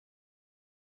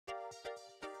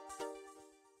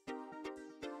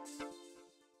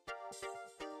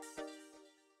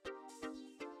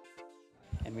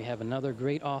And we have another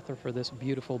great author for this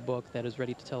beautiful book that is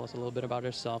ready to tell us a little bit about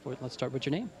herself. Let's start with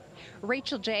your name.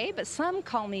 Rachel J, but some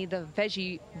call me the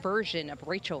veggie version of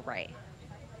Rachel Ray.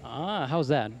 Ah, how's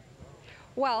that?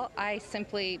 Well, I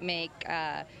simply make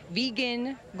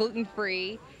vegan,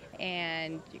 gluten-free,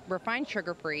 and refined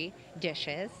sugar-free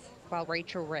dishes, while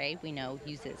Rachel Ray, we know,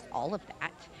 uses all of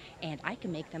that, and I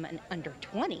can make them in under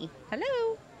 20.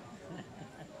 Hello?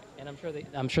 And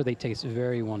I'm sure they taste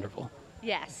very wonderful.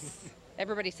 Yes,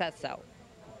 everybody says so.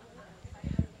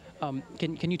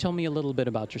 Can you tell me a little bit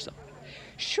about yourself?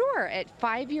 Sure. At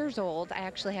 5 years old, I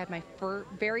actually had my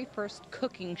very first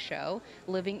cooking show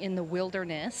living in the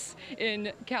wilderness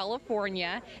in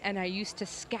California. And I used to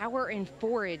scour and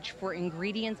forage for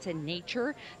ingredients in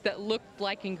nature that looked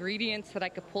like ingredients that I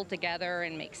could pull together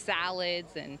and make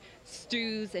salads and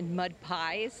stews and mud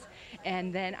pies.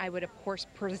 And then I would, of course,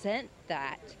 present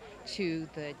that to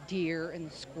the deer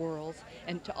and the squirrels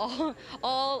and to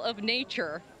all of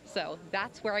nature. So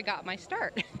that's where I got my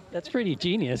start. That's pretty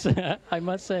genius, I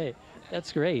must say.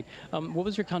 That's great. What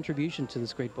was your contribution to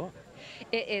this great book?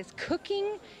 It is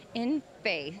cooking in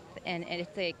faith, and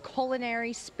it's a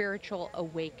culinary spiritual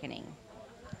awakening.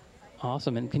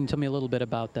 Awesome. And can you tell me a little bit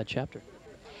about that chapter?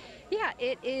 Yeah,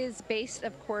 it is based,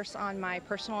 of course, on my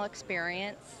personal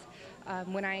experience.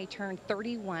 When I turned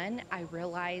 31, I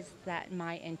realized that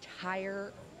my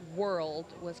entire world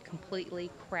was completely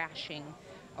crashing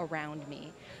around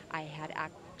me. I had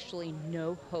actually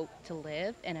no hope to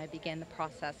live, and I began the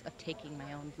process of taking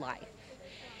my own life.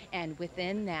 And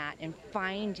within that, and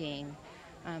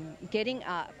getting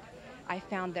up, I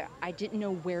found that I didn't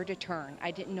know where to turn.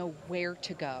 I didn't know where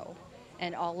to go.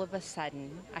 And all of a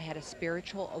sudden, I had a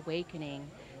spiritual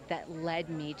awakening that led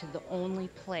me to the only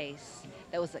place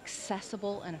that was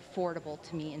accessible and affordable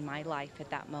to me in my life at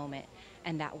that moment,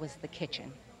 and that was the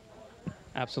kitchen.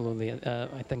 Absolutely.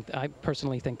 I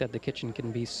personally think that the kitchen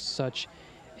can be such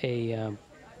a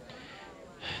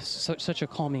such a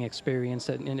calming experience,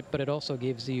 but it also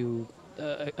gives you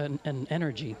an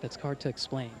energy that's hard to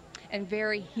explain. And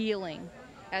very healing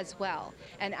as well.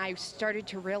 And I started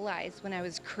to realize when I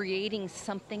was creating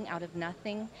something out of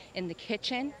nothing in the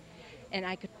kitchen, and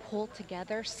I could pull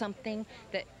together something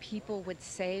that people would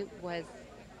say was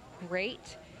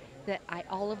great, that I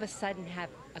all of a sudden have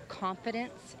a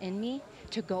confidence in me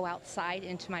to go outside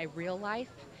into my real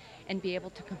life and be able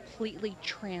to completely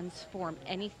transform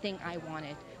anything I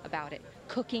wanted about it.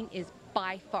 Cooking is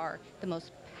by far the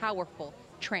most powerful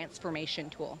transformation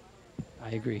tool.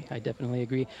 I agree. I definitely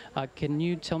agree. Can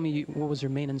you tell me what was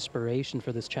your main inspiration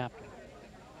for this chapter?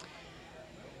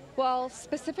 Well,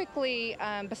 specifically,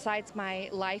 besides my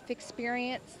life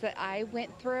experience that I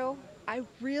went through, I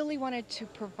really wanted to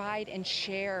provide and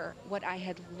share what I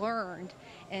had learned,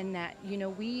 and that,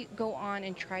 we go on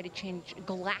and try to change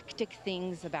galactic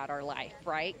things about our life,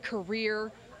 right?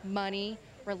 Career, money,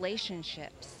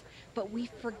 relationships. But we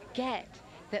forget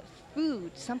that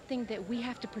food, something that we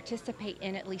have to participate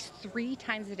in at least 3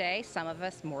 times a day, some of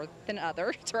us more than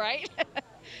others, right?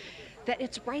 That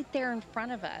it's right there in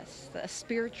front of us, a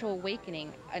spiritual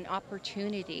awakening, an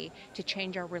opportunity to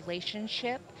change our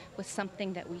relationship with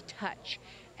something that we touch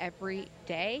every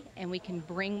day, and we can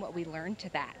bring what we learn to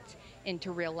that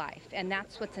into real life. And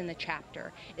that's what's in the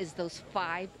chapter, is those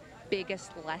 5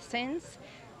 biggest lessons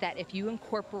that if you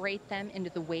incorporate them into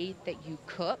the way that you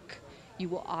cook, you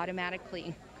will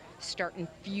automatically start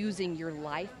infusing your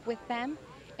life with them,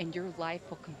 and your life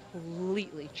will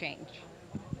completely change.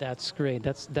 That's great.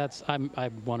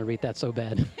 I want to read that so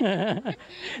bad.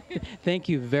 Thank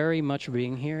you very much for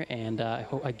being here, and I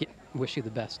wish you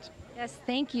the best. Yes,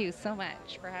 thank you so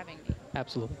much for having me.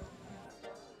 Absolutely.